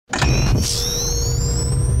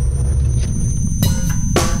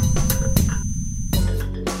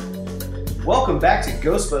Welcome back to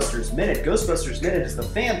Ghostbusters Minute. Ghostbusters Minute is the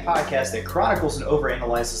fan podcast that chronicles and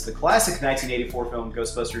overanalyzes the classic 1984 film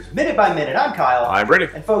Ghostbusters minute by minute. I'm Kyle. I'm Brady.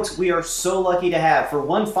 And folks, we are so lucky to have, for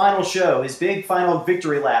one final show, his big final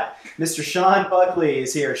victory lap, Mr. Sean Buckley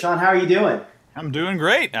is here. Sean, how are you doing? I'm doing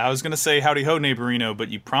great. I was going to say howdy ho, neighborino, but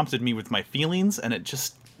you prompted me with my feelings, and it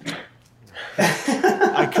just...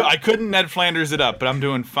 I couldn't Ned Flanders it up, but I'm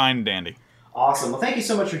doing fine and dandy. Awesome. Well, thank you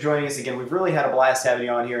so much for joining us again. We've really had a blast having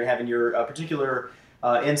you on here and having your particular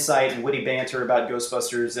insight and witty banter about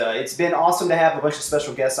Ghostbusters. It's been awesome to have a bunch of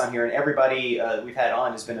special guests on here, and everybody we've had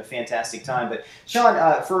on has been a fantastic time. But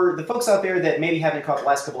Sean, for the folks out there that maybe haven't caught the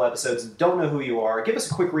last couple episodes and don't know who you are, give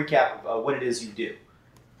us a quick recap of what it is you do.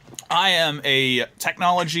 I am a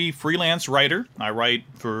technology freelance writer. I write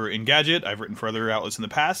for Engadget. I've written for other outlets in the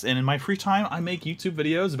past, and in my free time, I make YouTube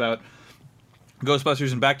videos about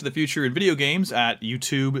Ghostbusters and Back to the Future and video games at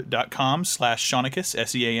youtube.com/Seanicus,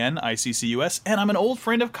 SEANICCUS. And I'm an old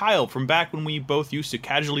friend of Kyle from back when we both used to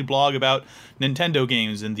casually blog about Nintendo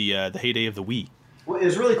games in the heyday of the Wii. Well, it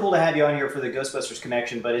was really cool to have you on here for the Ghostbusters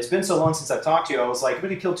connection, but it's been so long since I've talked to you. I was like, I'm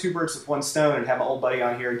going to kill two birds with one stone and have my old buddy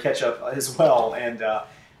on here and catch up as well. And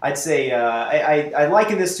I'd say I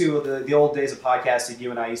liken this to the old days of podcasting you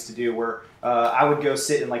and I used to do, where I would go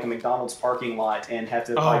sit in like a McDonald's parking lot and have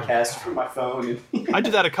to podcast from my phone. I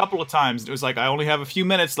did that a couple of times. It was like, I only have a few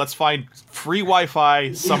minutes. Let's find free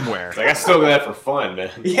Wi-Fi somewhere. Like, I still do that for fun, man.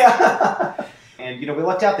 Yeah. And, we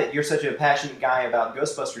lucked out that you're such a passionate guy about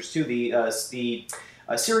Ghostbusters, too. The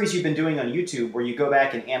series you've been doing on YouTube where you go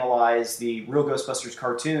back and analyze the real Ghostbusters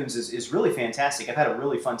cartoons is really fantastic. I've had a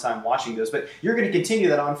really fun time watching those, but you're going to continue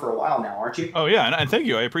that on for a while now, aren't you? Oh, yeah, and thank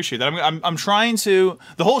you. I appreciate that. I'm trying to...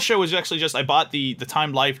 The whole show was actually just... I bought the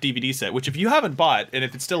Time Life DVD set, which if you haven't bought, and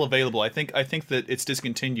if it's still available, I think that it's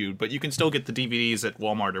discontinued, but you can still get the DVDs at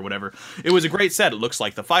Walmart or whatever. It was a great set. It looks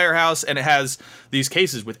like the Firehouse, and it has these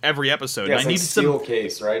cases with every episode. Yeah, it's I like steel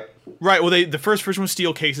case, right? Right, well, the first version was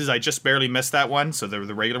steel cases. I just barely missed that one, so they're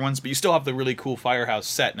the regular ones. But you still have the really cool Firehouse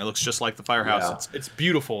set, and it looks just like the Firehouse. Yeah. It's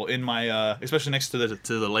beautiful in my, especially next to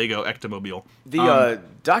the Lego Ectomobile. The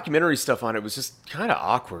documentary stuff on it was just kind of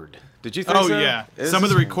awkward. Did you think so? Oh, yeah. Some of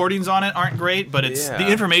the recordings on it aren't great, but the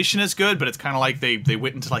information is good, but it's kind of like they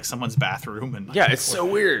went into like someone's bathroom and it's so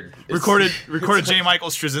weird. Recorded J. Michael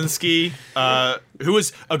Straczynski, who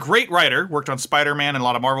was a great writer, worked on Spider-Man and a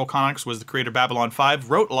lot of Marvel comics, was the creator of Babylon 5,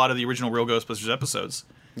 wrote a lot of the original Real Ghostbusters episodes.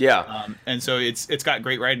 Yeah, and so it's got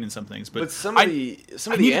great writing in some things, but some of the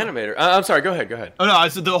animator. I'm sorry. Go ahead. Oh no,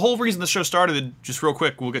 the whole reason the show started. Just real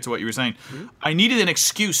quick, we'll get to what you were saying. Mm-hmm. I needed an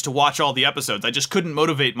excuse to watch all the episodes. I just couldn't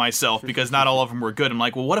motivate myself because not all of them were good. I'm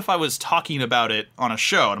like, well, what if I was talking about it on a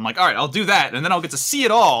show? And I'm like, all right, I'll do that, and then I'll get to see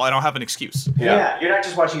it all, and I'll have an excuse. Yeah, you're not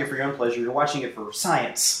just watching it for your own pleasure. You're watching it for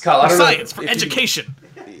science. Kyle, for education.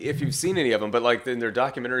 If you've seen any of them, but like in their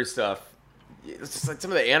documentary stuff, it's just like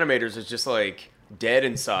some of the animators is just like dead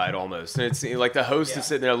inside almost, and it's like the host is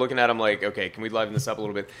sitting there looking at him like, okay, can we liven this up a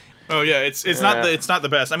little bit? Oh yeah, it's not the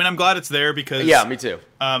best. I mean, I'm glad it's there because me too.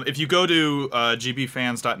 If you go to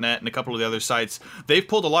gbfans.net and a couple of the other sites, they've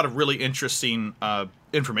pulled a lot of really interesting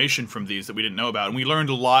information from these that we didn't know about, and we learned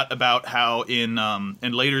a lot about how in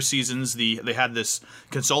later seasons they had this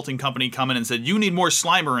consulting company come in and said, you need more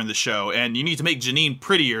Slimer in the show, and you need to make Janine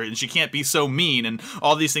prettier, and she can't be so mean, and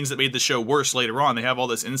all these things that made the show worse later on. They have all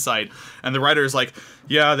this insight, and the writer is like,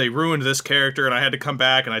 yeah, they ruined this character, and I had to come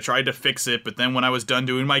back, and I tried to fix it, but then when I was done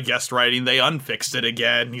doing my guest writing, they unfixed it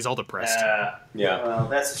again. He's all depressed. Well,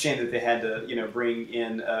 that's a shame that they had to, bring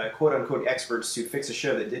in quote-unquote experts to fix a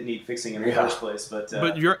show that didn't need fixing in the first place,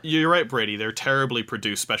 but you're right, Brady. They're terribly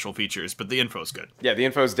produced special features, but the info's good. Yeah, the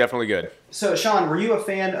info's definitely good. So, Sean, were you a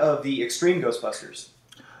fan of the Extreme Ghostbusters?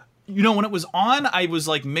 When it was on, I was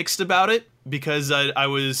like mixed about it because it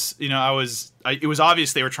was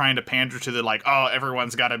obvious they were trying to pander to the like, oh,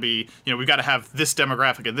 everyone's got to be, we've got to have this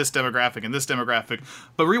demographic and this demographic and this demographic.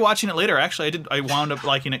 But rewatching it later, actually, I wound up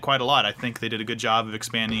liking it quite a lot. I think they did a good job of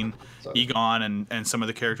expanding Egon and some of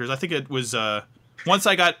the characters. I think it was once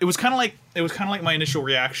I got, it was kind of like my initial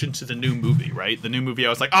reaction to the new movie, right? The new movie, I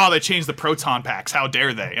was like, oh, they changed the proton packs. How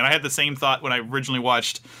dare they? And I had the same thought when I originally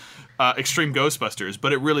watched Extreme Ghostbusters,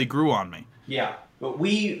 but it really grew on me. Yeah. But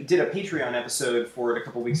we did a Patreon episode for it a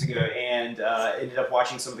couple weeks ago and ended up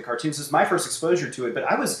watching some of the cartoons. This was my first exposure to it, but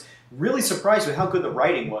I was really surprised with how good the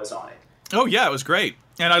writing was on it. Oh, yeah, it was great.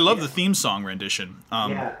 And I love the theme song rendition.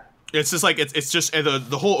 It's just like, it's just,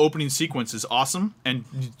 the whole opening sequence is awesome. And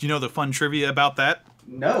you know the fun trivia about that?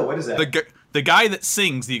 No, what is that? The guy that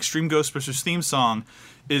sings the Extreme Ghostbusters theme song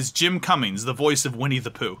is Jim Cummings, the voice of Winnie the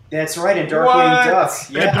Pooh. That's right, and Darkwing Duck.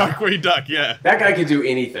 Yeah, Darkwing Duck. Yeah, that guy can do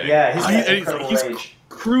anything. Yeah, he's range.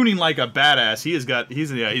 Crooning like a badass.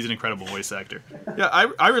 He's an incredible voice actor. Yeah,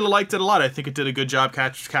 I really liked it a lot. I think it did a good job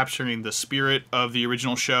capturing the spirit of the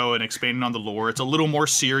original show and expanding on the lore. It's a little more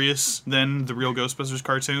serious than the real Ghostbusters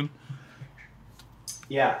cartoon.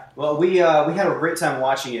 Yeah, well, we had a great time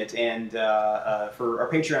watching it, and for our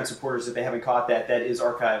Patreon supporters, if they haven't caught that is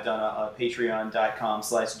archived on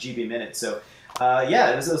patreon.com/gbminute. So,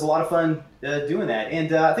 it was a lot of fun doing that,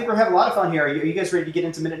 and I think we're having a lot of fun here. Are you guys ready to get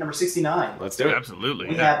into minute number 69? Let's do it. Absolutely.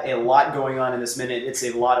 We have a lot going on in this minute. It's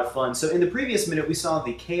a lot of fun. So in the previous minute, we saw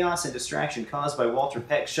the chaos and distraction caused by Walter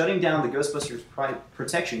Peck shutting down the Ghostbusters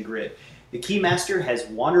protection grid. The Keymaster has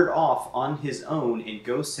wandered off on his own, and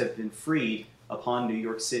ghosts have been freed upon New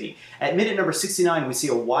York City. At minute number 69, we see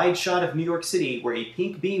a wide shot of New York City where a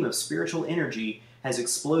pink beam of spiritual energy has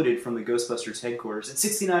exploded from the Ghostbusters headquarters. At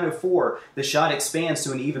 69:04, the shot expands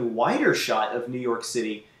to an even wider shot of New York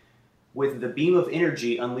City with the beam of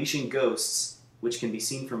energy unleashing ghosts, which can be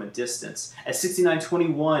seen from a distance. At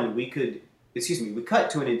 69:21, we cut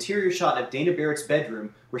to an interior shot of Dana Barrett's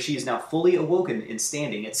bedroom, where she is now fully awoken and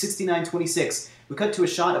standing. At 69:26, we cut to a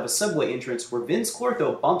shot of a subway entrance where Vince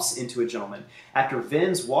Clortho bumps into a gentleman. After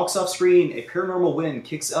Vince walks off screen, a paranormal wind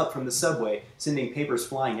kicks up from the subway, sending papers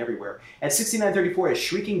flying everywhere. At 69:34, a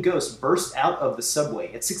shrieking ghost bursts out of the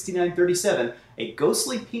subway. At 69:37, a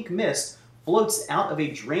ghostly pink mist floats out of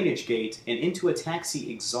a drainage gate and into a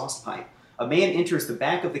taxi exhaust pipe. A man enters the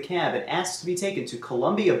back of the cab and asks to be taken to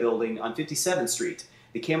Columbia Building on 57th Street.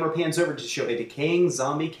 The camera pans over to show a decaying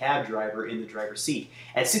zombie cab driver in the driver's seat.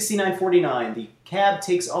 At 69:49, the cab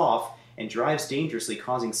takes off and drives dangerously,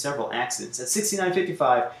 causing several accidents. At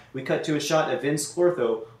 69:55, we cut to a shot of Vince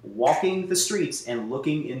Clortho walking the streets and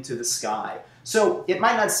looking into the sky. So it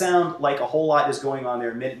might not sound like a whole lot is going on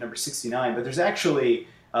there in minute number 69, but there's actually...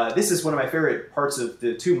 this is one of my favorite parts of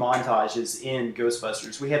the two montages in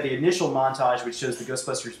Ghostbusters. We have the initial montage, which shows the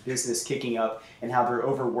Ghostbusters business kicking up and how they're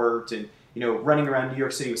overworked and running around New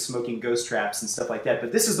York City with smoking ghost traps and stuff like that.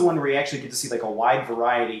 But this is the one where you actually get to see like a wide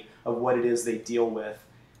variety of what it is they deal with.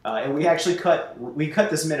 And we actually cut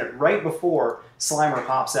this minute right before Slimer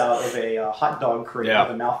pops out of a hot dog crate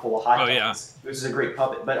with a mouthful of hot dogs. Yeah. Which is a great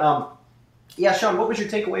puppet. But Sean, what was your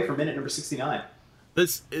takeaway from minute number 69?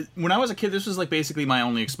 When I was a kid, this was like basically my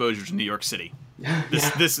only exposure to New York City.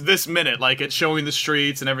 This minute, like it's showing the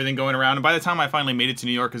streets and everything going around. And by the time I finally made it to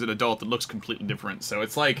New York as an adult, it looks completely different. So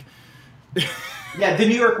it's like... Yeah, the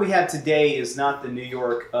New York we have today is not the New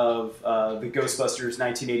York of the Ghostbusters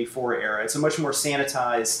 1984 era. It's a much more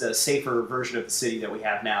sanitized, safer version of the city that we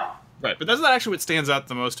have now. Right, but that's not actually what stands out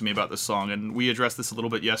the most to me about this song, and we addressed this a little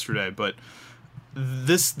bit yesterday, but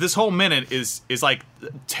this whole minute is like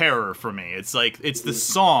terror for me. It's like, it's the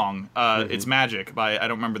song, it's Magic by, I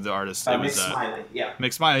don't remember the artist. It was Mick Smiley, yeah.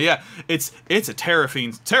 Mick Smiley, yeah. It's a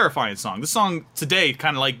terrifying song. This song today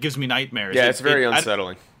kind of like gives me nightmares. Yeah, it's very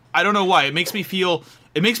unsettling. I don't know why. It makes me feel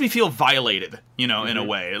violated, in a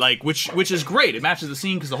way. Like which is great. It matches the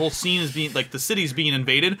scene because the whole scene is being like the city's being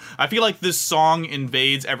invaded. I feel like this song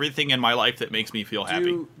invades everything in my life that makes me feel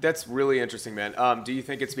happy. That's really interesting, man. Do you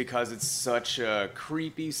think it's because it's such a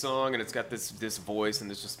creepy song and it's got this voice and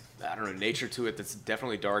there's just, I don't know, nature to it that's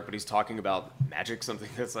definitely dark, but he's talking about magic, something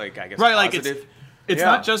that's like, I guess, positive. Like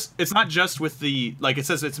it's not just with the, like, it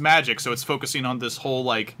says it's magic, so it's focusing on this whole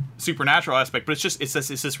like supernatural aspect, but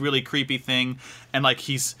it's this really creepy thing, and like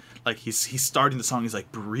he's starting the song, he's like,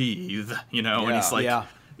 breathe, and he's like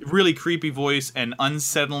really creepy voice and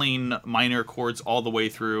unsettling minor chords all the way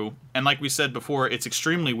through. And like we said before, it's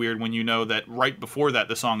extremely weird when you know that right before that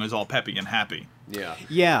the song is all peppy and happy.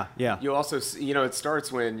 Yeah. You also, it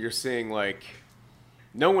starts when you're seeing like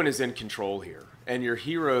no one is in control here. And your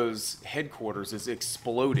hero's headquarters is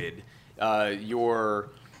exploded. Your,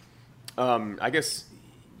 I guess,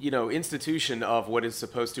 institution of what is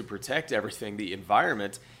supposed to protect everything, the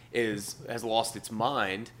environment, has lost its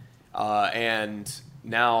mind, and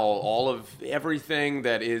now all of everything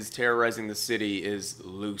that is terrorizing the city is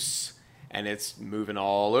loose, and it's moving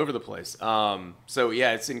all over the place. So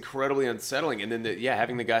yeah, it's incredibly unsettling. And then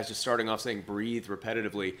having the guys just starting off saying "breathe"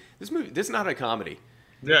 repetitively. This is not a comedy.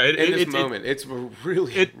 Yeah, it's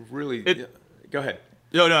really. Go ahead.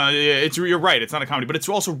 No, you're right. It's not a comedy, but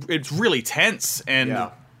it's really tense,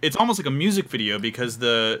 and it's almost like a music video because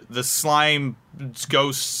the slime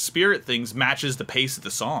ghost spirit things matches the pace of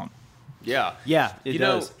the song. Yeah, it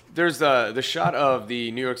does. There's the shot of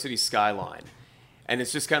the New York City skyline, and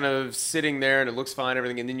it's just kind of sitting there, and it looks fine,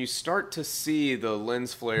 everything, and then you start to see the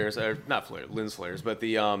lens flares, or not lens flares, but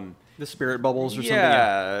the spirit bubbles or something.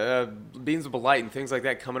 Yeah, beams of light and things like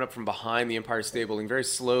that coming up from behind the Empire State Building very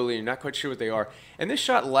slowly. You're not quite sure what they are. And this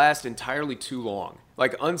shot lasts entirely too long,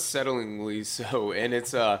 like unsettlingly so. And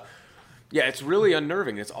it's it's really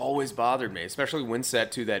unnerving. It's always bothered me, especially when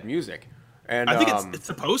set to that music. And I think it's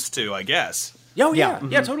supposed to, I guess. Oh yeah,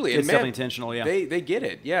 totally. It's definitely intentional. Yeah, they get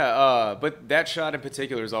it. Yeah, but that shot in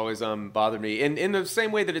particular has always bothered me. And in the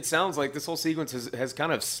same way that it sounds like this whole sequence has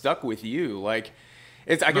kind of stuck with you, like.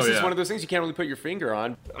 I guess it's one of those things you can't really put your finger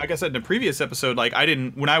on. Like I said in a previous episode, like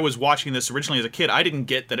when I was watching this originally as a kid, I didn't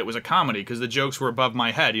get that it was a comedy because the jokes were above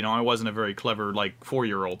my head. You know, I wasn't a very clever, like,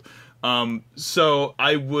 4-year-old. So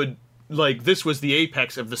I would, like, this was the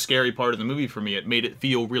apex of the scary part of the movie for me. It made it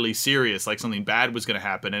feel really serious, like something bad was going to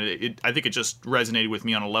happen. And I think it just resonated with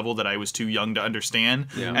me on a level that I was too young to understand.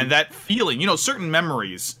 Yeah. And that feeling, you know, certain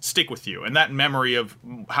memories stick with you. And that memory of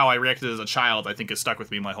how I reacted as a child, I think, has stuck with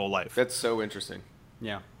me my whole life. That's so interesting.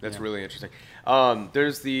 Yeah, that's really interesting.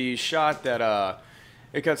 There's the shot that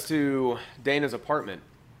it cuts to Dana's apartment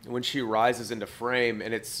when she rises into frame,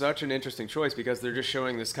 and it's such an interesting choice because they're just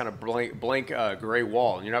showing this kind of blank gray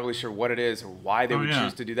wall, and you're not really sure what it is or why they would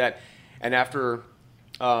choose to do that. And after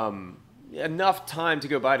enough time to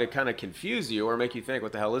go by to kind of confuse you or make you think,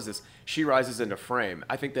 what the hell is this? She rises into frame.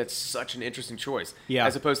 I think that's such an interesting choice,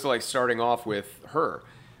 as opposed to like starting off with her.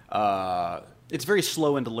 It's very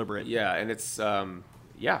slow and deliberate. Yeah, and it's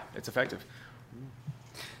it's effective.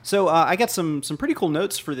 So I got some pretty cool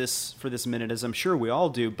notes for this minute, as I'm sure we all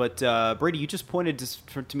do. But Brady, you just pointed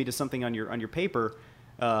to me to something on your paper.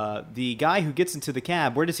 The guy who gets into the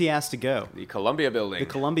cab, where does he ask to go? The Columbia Building. The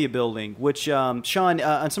Columbia Building, which, Sean,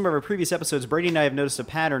 on some of our previous episodes, Brady and I have noticed a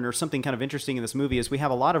pattern or something kind of interesting in this movie is we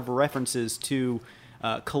have a lot of references to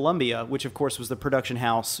Columbia, which of course was the production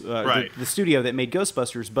house, the studio that made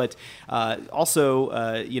Ghostbusters, but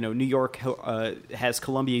also, New York has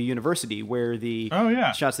Columbia University, where the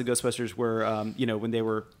shots of the Ghostbusters were, when they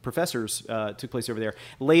were professors, took place over there.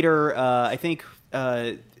 Later, I think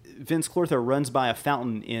Vince Clortho runs by a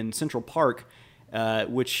fountain in Central Park,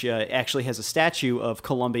 which actually has a statue of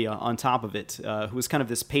Columbia on top of it, who was kind of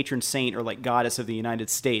this patron saint or like goddess of the United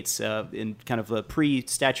States in kind of the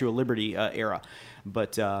pre-Statue of Liberty era.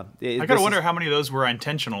 But I gotta wonder how many of those were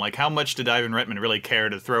intentional. Like, how much did Ivan Reitman really care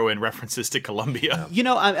to throw in references to Columbia? You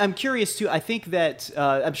know, I'm curious too. I think that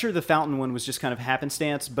I'm sure the fountain one was just kind of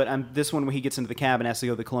happenstance, but this one when he gets into the cab and has to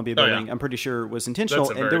go to the Columbia Building, I'm pretty sure was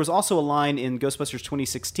intentional. And there was also a line in Ghostbusters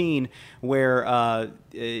 2016 where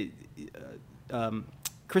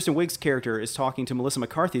Kristen Wiig's character is talking to Melissa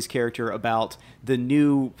McCarthy's character about the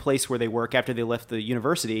new place where they work after they left the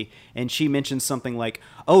university, and she mentions something like,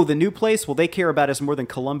 "Oh, the new place? Well, they care about us more than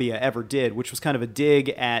Columbia ever did," which was kind of a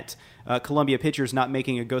dig at Columbia Pictures not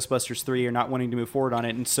making a Ghostbusters 3 or not wanting to move forward on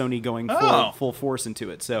it, and Sony going full force into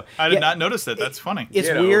it. So I did not notice that. That's funny. It's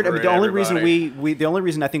weird. I mean, the only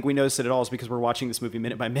reason I think we noticed it at all is because we're watching this movie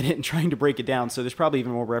minute by minute and trying to break it down. So there's probably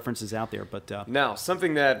even more references out there. But now,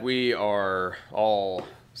 something that we are all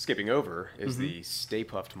skipping over is the Stay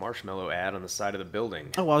Puft Marshmallow ad on the side of the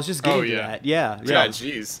building. Oh, well, I was just getting to that. Yeah.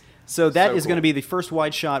 Jeez. So that is going to be the first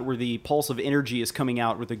wide shot where the pulse of energy is coming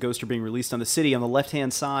out, where the ghosts are being released on the city. On the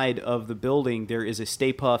left-hand side of the building, there is a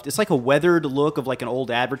Stay Puft. It's like a weathered look of like an old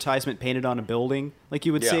advertisement painted on a building, like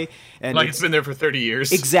you would see. And like it's been there for 30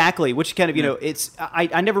 years. Exactly, which kind of, it's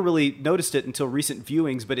I never really noticed it until recent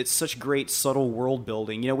viewings, but it's such great subtle world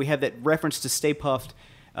building. We have that reference to Stay Puft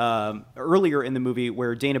earlier in the movie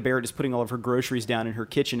where Dana Barrett is putting all of her groceries down in her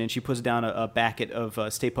kitchen, and she puts down a bucket of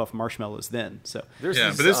Stay Puft marshmallows then. So this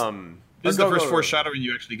is the first foreshadowing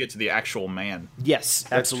you actually get to the actual man. Yes,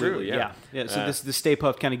 absolutely. True, yeah. So the Stay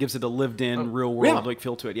Puft kind of gives it a lived-in, real-world like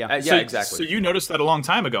feel to it. Yeah, exactly. So you noticed that a long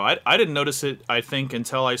time ago. I didn't notice it, I think,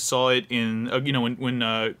 until I saw it in when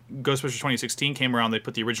Ghostbusters 2016 came around. They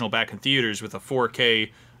put the original back in theaters with a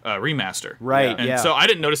 4K remaster. Right, and so I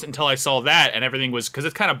didn't notice it until I saw that, and everything was, because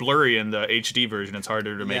it's kind of blurry in the HD version, it's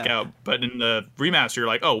harder to make out, but in the remaster, you're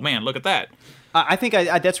like, oh man, look at that. I think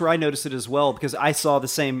that's where I noticed it as well, because I saw the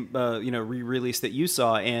same re-release that you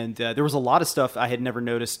saw, and there was a lot of stuff I had never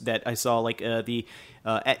noticed that I saw, like at the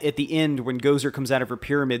end when Gozer comes out of her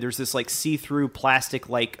pyramid, there's this like see-through plastic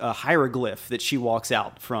like hieroglyph that she walks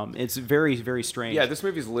out from. It's very, very strange. Yeah, this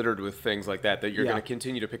movie's littered with things like that you're going to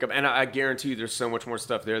continue to pick up, and I guarantee you there's so much more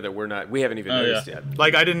stuff there that we haven't even noticed yet.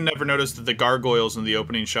 Like I didn't ever notice that the gargoyles in the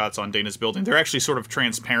opening shots on Dana's building, they're actually sort of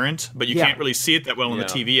transparent, but you can't really see it that well in the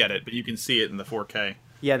TV edit, but you can see it in the 4K.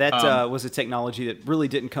 Yeah, that was a technology that really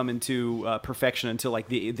didn't come into perfection until like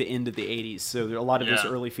the end of the 80s. So there are a lot of those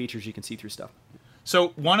early features you can see through stuff. So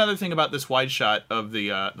one other thing about this wide shot of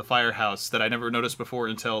the firehouse that I never noticed before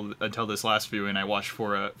until this last viewing I watched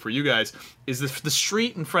for you guys is the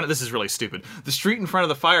street in front of, this is really stupid. The street in front of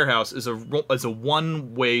the firehouse is a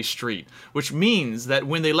one-way street, which means that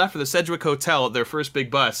when they left for the Sedgwick Hotel at their first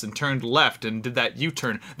big bus and turned left and did that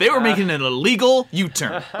U-turn, they were making an illegal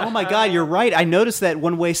U-turn. Oh my God, you're right. I noticed that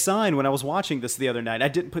one-way sign when I was watching this the other night. I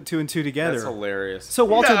didn't put two and two together. That's hilarious. So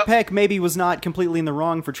Walter Peck maybe was not completely in the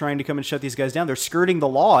wrong for trying to come and shut these guys down. They're skirting the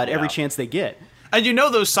law at every chance they get. And you know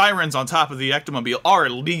those sirens on top of the Ectomobile are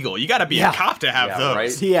illegal. You got to be a cop to have those.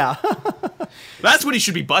 Right? Yeah. That's what he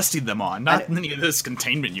should be busting them on, not any of this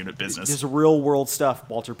containment unit business. There's real world stuff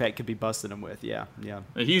Walter Peck could be busting them with. Yeah.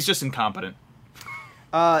 He's just incompetent.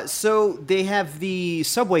 So they have the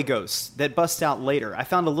subway ghost that busts out later. I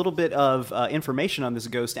found a little bit of information on this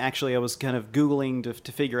ghost. Actually, I was kind of Googling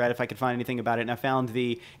to figure out if I could find anything about it, and I found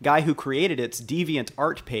the guy who created its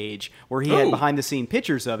DeviantArt page where he had behind-the-scene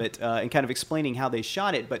pictures of it and kind of explaining how they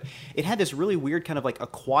shot it. But it had this really weird kind of like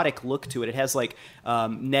aquatic look to it. It has like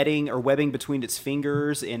netting or webbing between its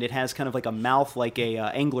fingers, and it has kind of like a mouth like a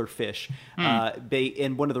anglerfish.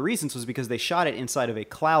 And one of the reasons was because they shot it inside of a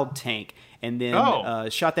cloud tank, and then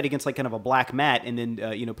shot that against like kind of a black mat, and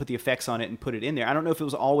then put the effects on it and put it in there. I don't know if it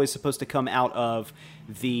was always supposed to come out of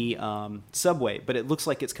the subway, but it looks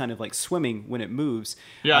like it's kind of like swimming when it moves.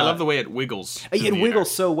 Yeah, I love the way it wiggles. It wiggles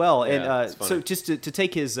so well. Yeah, and so just to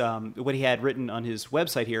take his what he had written on his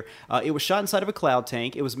website here, it was shot inside of a cloud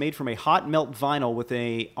tank. It was made from a hot melt vinyl with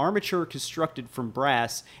a armature constructed from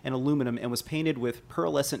brass and aluminum and was painted with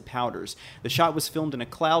pearlescent powders. The shot was filmed in a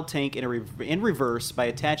cloud tank in reverse by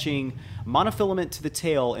attaching monofilament to the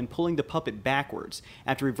tail and pulling the puppet backwards.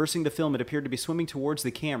 After reversing the film, it appeared to be swimming towards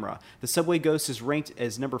the camera. The subway ghost is ranked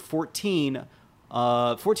as number 14,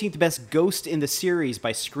 14th best ghost in the series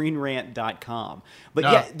by ScreenRant.com.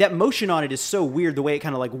 But that motion on it is so weird, the way it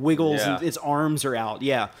kind of like wiggles and its arms are out.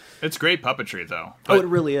 Yeah. It's great puppetry, though. It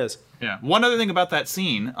really is. Yeah. One other thing about that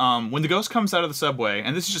scene, when the ghost comes out of the subway,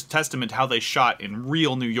 and this is just testament to how they shot in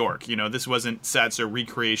real New York. This wasn't sets or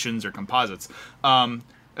recreations or composites.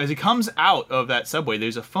 As he comes out of that subway,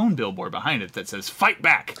 there's a phone billboard behind it that says "Fight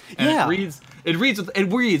Back," and it reads.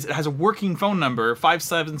 It has a working phone number,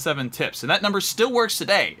 577-TIPS, and that number still works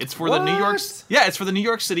today. It's for the it's for the New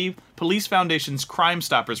York City Police Foundation's Crime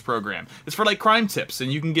Stoppers program. It's for like crime tips,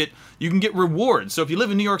 and you can get rewards. So if you live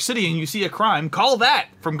in New York City and you see a crime, call that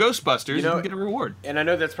from Ghostbusters. You can get a reward. And I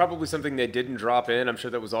know that's probably something they didn't drop in. I'm sure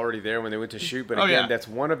that was already there when they went to shoot. But again, that's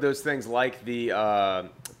one of those things like the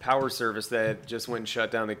power service that just went and shut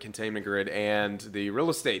down the containment grid and the real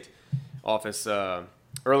estate office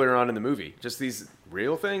earlier on in the movie. Just these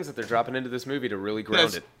real things that they're dropping into this movie to really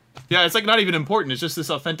ground it. Yeah, it's like not even important. It's just this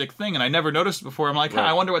authentic thing, and I never noticed it before. I'm like,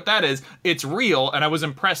 I wonder what that is. It's real, and I was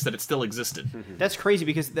impressed that it still existed. That's crazy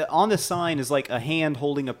because on the sign is like a hand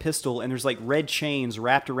holding a pistol, and there's like red chains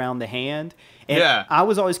wrapped around the hand. And I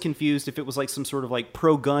was always confused if it was like some sort of like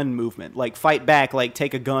pro-gun movement, like fight back, like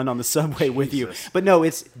take a gun on the subway with you. But no,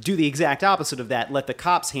 it's do the exact opposite of that. Let the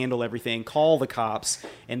cops handle everything. Call the cops,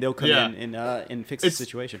 and they'll come in and fix the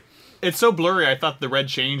situation. It's so blurry. I thought the red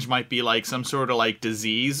change might be like some sort of like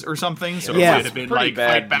disease or something. So it might have been like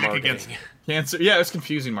fight back against cancer. Yeah, it's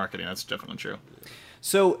confusing marketing. That's definitely true.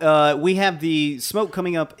 So we have the smoke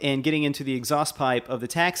coming up and getting into the exhaust pipe of the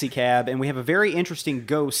taxi cab, and we have a very interesting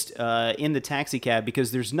ghost in the taxi cab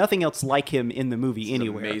because there's nothing else like him in the movie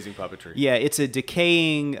anywhere. Amazing puppetry. Yeah, it's a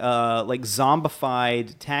decaying, like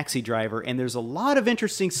zombified taxi driver, and there's a lot of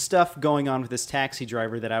interesting stuff going on with this taxi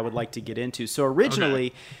driver that I would like to get into. So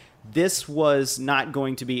originally, this was not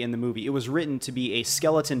going to be in the movie. It was written to be a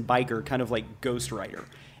skeleton biker, kind of like Ghost Rider.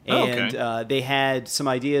 And they had some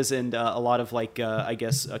ideas and a lot of like, I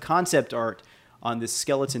guess, concept art on this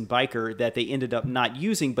skeleton biker that they ended up not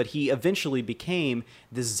using, but he eventually became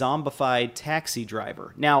this zombified taxi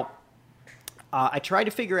driver. Now, I tried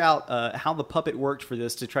to figure out how the puppet worked for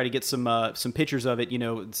this to try to get some pictures of it,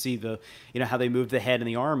 see the, how they moved the head and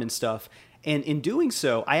the arm and stuff. And in doing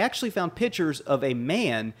so, I actually found pictures of a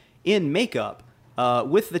man in makeup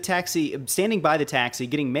with the taxi, standing by the taxi,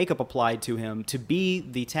 getting makeup applied to him to be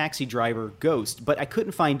the taxi driver ghost. But I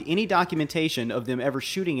couldn't find any documentation of them ever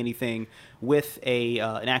shooting anything with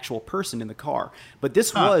an actual person in the car. But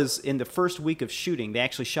this was in the first week of shooting. They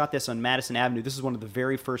actually shot this on Madison Avenue. This is one of the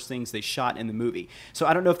very first things they shot in the movie. So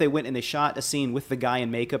I don't know if they went and they shot a scene with the guy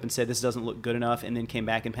in makeup and said this doesn't look good enough, and then came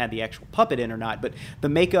back and had the actual puppet in or not. But the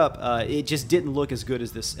makeup, it just didn't look as good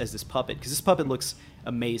as this puppet, because this puppet looks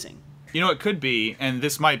amazing. You know, it could be, and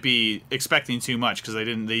this might be expecting too much because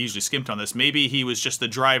they usually skimped on this. Maybe he was just the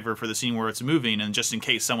driver for the scene where it's moving, and just in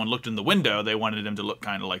case someone looked in the window, they wanted him to look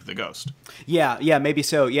kind of like the ghost. Yeah, maybe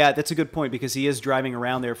so. Yeah, that's a good point because he is driving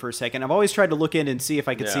around there for a second. I've always tried to look in and see if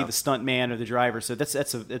I could see the stunt man or the driver. So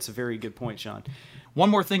that's a very good point, Sean. One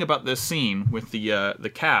more thing about this scene with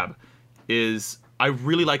the cab is I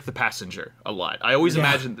really like the passenger a lot. I always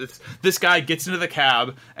imagine this guy gets into the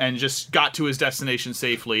cab and just got to his destination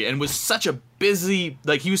safely and was such a busy,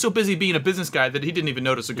 like he was so busy being a business guy that he didn't even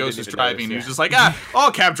notice a ghost was driving. He was just like,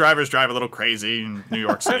 all cab drivers drive a little crazy in New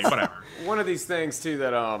York City, whatever. One of these things, too,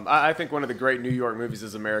 that I think one of the great New York movies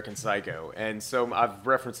is American Psycho. And so I've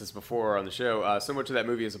referenced this before on the show. So much of that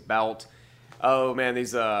movie is about,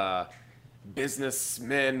 these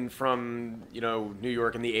businessmen from, New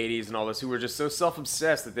York in the 80s and all this who were just so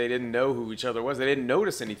self-obsessed that they didn't know who each other was. They didn't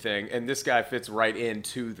notice anything. And this guy fits right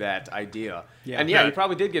into that idea. Yeah. And he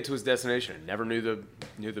probably did get to his destination and never knew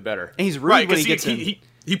the better. And he's rude when he gets in.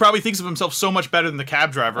 He probably thinks of himself so much better than the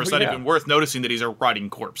cab driver. It's not even worth noticing that he's a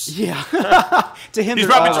rotting corpse. Yeah. To him,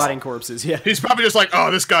 they're all rotting corpses. Yeah. He's probably just like,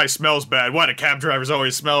 oh, this guy smells bad. Why do cab drivers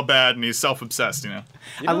always smell bad? And he's self-obsessed,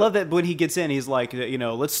 I love that when he gets in, he's like,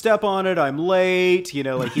 let's step on it. I'm late.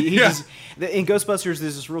 Like he just, in Ghostbusters,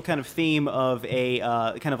 there's this real kind of theme of a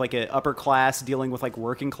kind of like an upper class dealing with like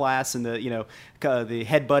working class and the the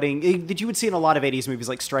headbutting that you would see in a lot of 80s movies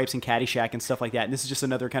like Stripes and Caddyshack and stuff like that. And this is just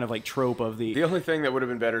another kind of like trope of the. The only thing that would have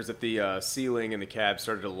been better is if the ceiling in the cab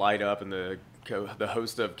started to light up and the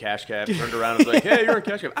host of Cash Cab turned around and was like, hey, you're in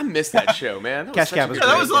Cash Cab. I missed that show, man. That Cash Cab was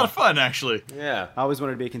that was a lot of fun, actually. Yeah. I always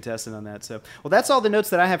wanted to be a contestant on that. So, well, that's all the notes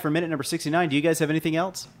that I have for minute number 69. Do you guys have anything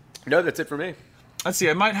else? No, that's it for me. Let's see.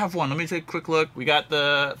 I might have one. Let me take a quick look. We got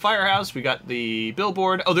the firehouse. We got the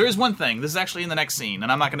billboard. Oh, there is one thing. This is actually in the next scene,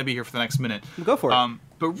 and I'm not going to be here for the next minute. Go for it.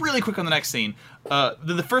 But really quick on the next scene.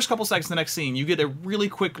 The first couple seconds of the next scene, you get a really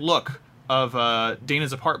quick look of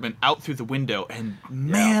Dana's apartment out through the window, and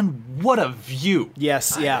man, what a view!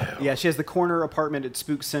 Yes, yeah. She has the corner apartment at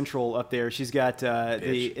Spook Central up there. She's got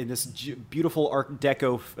in this beautiful Art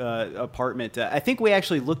Deco apartment. I think we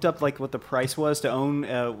actually looked up like what the price was to own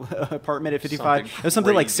an apartment at 55. It was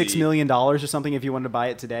something like $6 million or something if you wanted to buy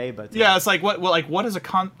it today. But yeah, it's like what does a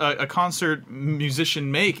concert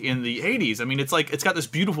musician make in the 80s? I mean, it's got this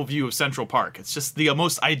beautiful view of Central Park. It's just the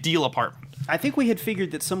most ideal apartment. I think we had figured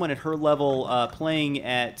that someone at her level playing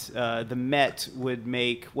at the Met would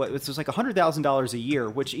make it's like $100,000 a year,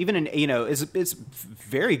 which even in is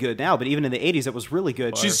very good now, but even in the 80s it was really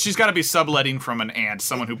good. She's got to be subletting from an aunt,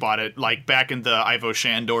 someone who bought it like back in the Ivo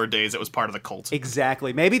Shandor days. It was part of the cult.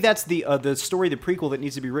 Exactly. Maybe that's the story, the prequel that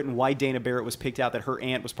needs to be written. Why Dana Barrett was picked out, that her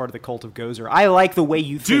aunt was part of the cult of Gozer. I like the way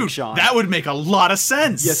you think, Sean. That would make a lot of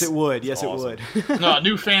sense. Yes, it would. Yes, awesome. It would. No,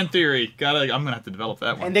 new fan theory. I'm gonna have to develop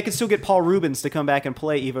that one. And they could still get Paul Rubens to come back and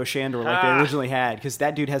play Ivo Shandor like they originally had, because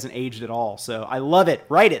that dude hasn't aged at all. So I love it.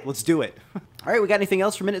 Write it. Let's do it. All right, we got anything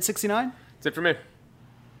else for minute 69? That's it for me.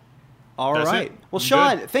 All right. Well,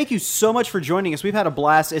 Sean, thank you so much for joining us. We've had a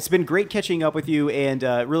blast. It's been great catching up with you and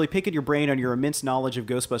really picking your brain on your immense knowledge of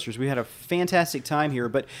Ghostbusters. We had a fantastic time here.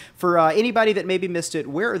 But for anybody that maybe missed it,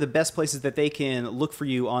 where are the best places that they can look for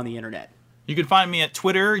you on the internet? You can find me at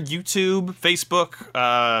Twitter, YouTube, Facebook,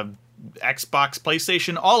 Xbox,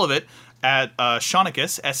 PlayStation, all of it, at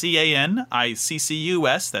Seanicus,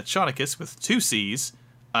 Seanicus. That's Seanicus with 2 C's.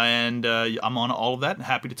 And I'm on all of that and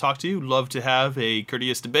happy to talk to you. Love to have a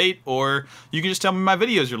courteous debate, or you can just tell me my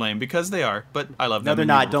videos are lame, because they are, but I love them. No, they're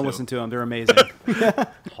not. Don't listen to them. They're amazing.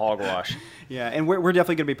 Hogwash. Yeah, and we're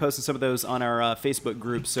definitely going to be posting some of those on our Facebook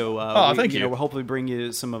group. So thank you. We'll hopefully bring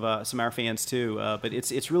you some of our fans too. But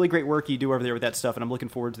it's really great work you do over there with that stuff, and I'm looking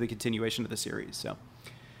forward to the continuation of the series. So.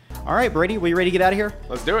 All right, Brady, we ready to get out of here?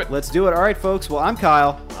 Let's do it. Let's do it. All right, folks. Well, I'm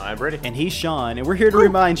Kyle. I'm Brady. And he's Sean. And we're here to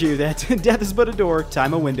remind you that death is but a door,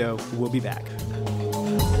 time a window. We'll be back.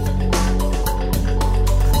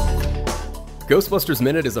 Ghostbusters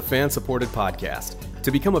Minute is a fan-supported podcast.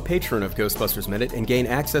 To become a patron of Ghostbusters Minute and gain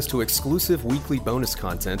access to exclusive weekly bonus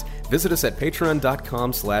content, visit us at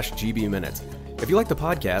patreon.com/gbminute. If you like the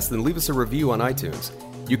podcast, then leave us a review on iTunes.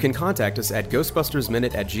 You can contact us at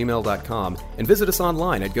ghostbustersminute@gmail.com and visit us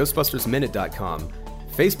online at ghostbustersminute.com,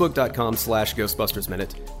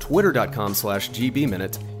 facebook.com/ghostbustersminute,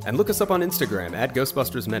 twitter.com/gbminute, and look us up on Instagram at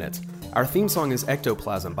ghostbustersminute. Our theme song is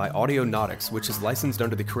Ectoplasm by Audionautics, which is licensed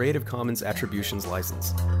under the Creative Commons Attributions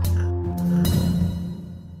license.